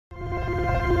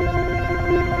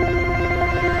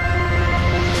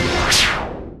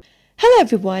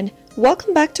everyone,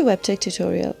 welcome back to WebTech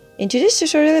Tutorial. In today's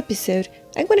tutorial episode,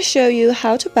 I'm going to show you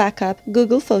how to back up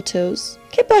Google Photos.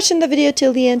 Keep watching the video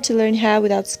till the end to learn how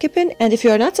without skipping, and if you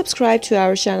are not subscribed to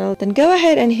our channel, then go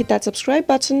ahead and hit that subscribe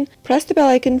button, press the bell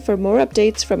icon for more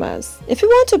updates from us. If you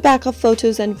want to back up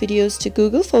photos and videos to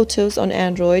Google Photos on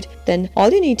Android, then all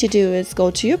you need to do is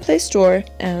go to your Play Store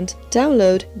and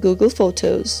download Google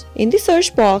Photos. In the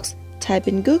search box, type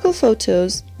in Google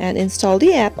Photos and install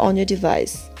the app on your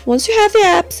device. Once you have the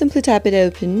app, simply tap it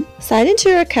open. Sign into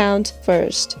your account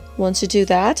first. Once you do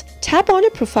that, tap on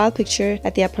your profile picture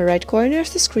at the upper right corner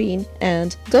of the screen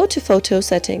and go to Photo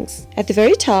Settings. At the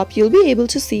very top, you'll be able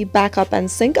to see Backup and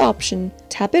Sync option.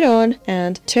 Tap it on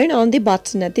and turn on the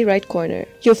button at the right corner.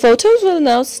 Your photos will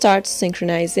now start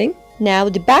synchronizing. Now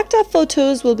the backed up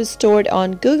photos will be stored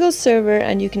on Google server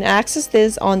and you can access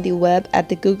this on the web at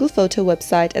the Google Photo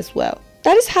website as well.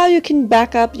 That is how you can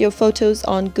back up your photos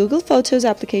on Google Photos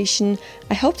application.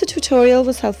 I hope the tutorial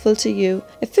was helpful to you.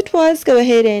 If it was, go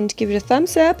ahead and give it a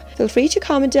thumbs up. Feel free to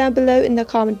comment down below in the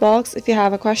comment box if you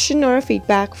have a question or a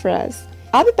feedback for us.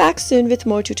 I'll be back soon with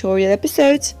more tutorial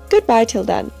episodes. Goodbye till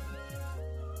then.